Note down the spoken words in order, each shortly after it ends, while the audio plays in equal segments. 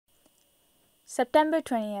September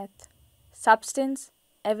 20th. Substance,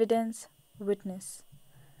 evidence, witness.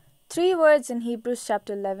 Three words in Hebrews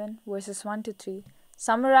chapter 11, verses 1 to 3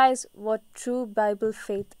 summarize what true Bible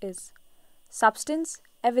faith is: substance,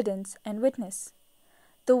 evidence, and witness.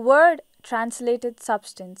 The word translated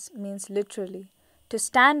substance means literally to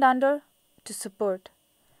stand under, to support.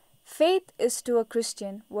 Faith is to a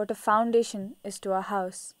Christian what a foundation is to a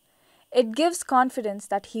house. It gives confidence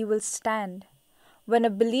that he will stand. When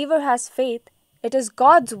a believer has faith, it is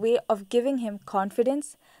God's way of giving him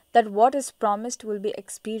confidence that what is promised will be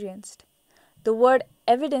experienced. The word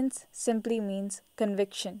evidence simply means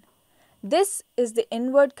conviction. This is the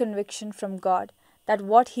inward conviction from God that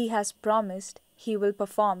what He has promised, He will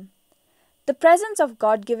perform. The presence of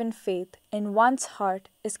God-given faith in one's heart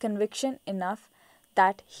is conviction enough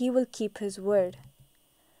that He will keep His word.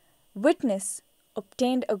 Witness,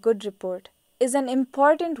 obtained a good report, is an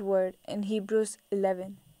important word in Hebrews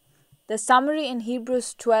 11. The summary in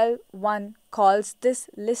Hebrews 12:1 calls this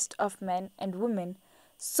list of men and women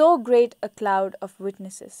so great a cloud of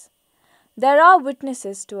witnesses. There are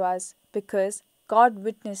witnesses to us because God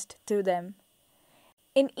witnessed to them.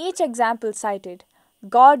 In each example cited,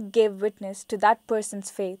 God gave witness to that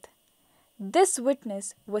person's faith. This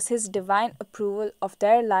witness was His divine approval of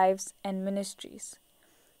their lives and ministries.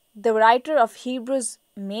 The writer of Hebrews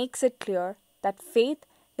makes it clear that faith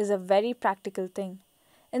is a very practical thing,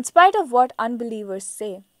 in spite of what unbelievers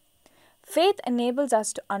say. Faith enables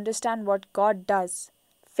us to understand what God does.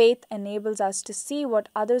 Faith enables us to see what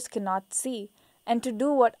others cannot see and to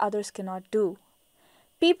do what others cannot do.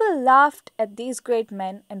 People laughed at these great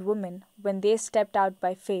men and women when they stepped out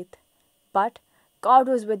by faith, but God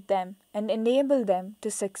was with them and enabled them to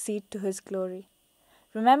succeed to His glory.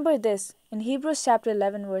 Remember this, in Hebrews chapter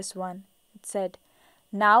 11 verse 1, it said,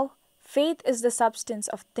 "Now faith is the substance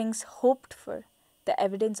of things hoped for, the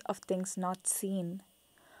evidence of things not seen."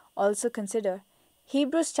 Also consider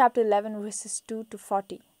Hebrews chapter 11 verses 2 to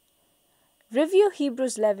 40. Review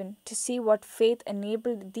Hebrews 11 to see what faith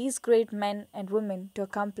enabled these great men and women to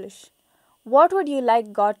accomplish. What would you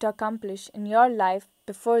like God to accomplish in your life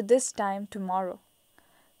before this time tomorrow?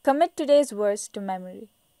 Commit today's verse to memory.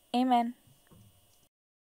 Amen.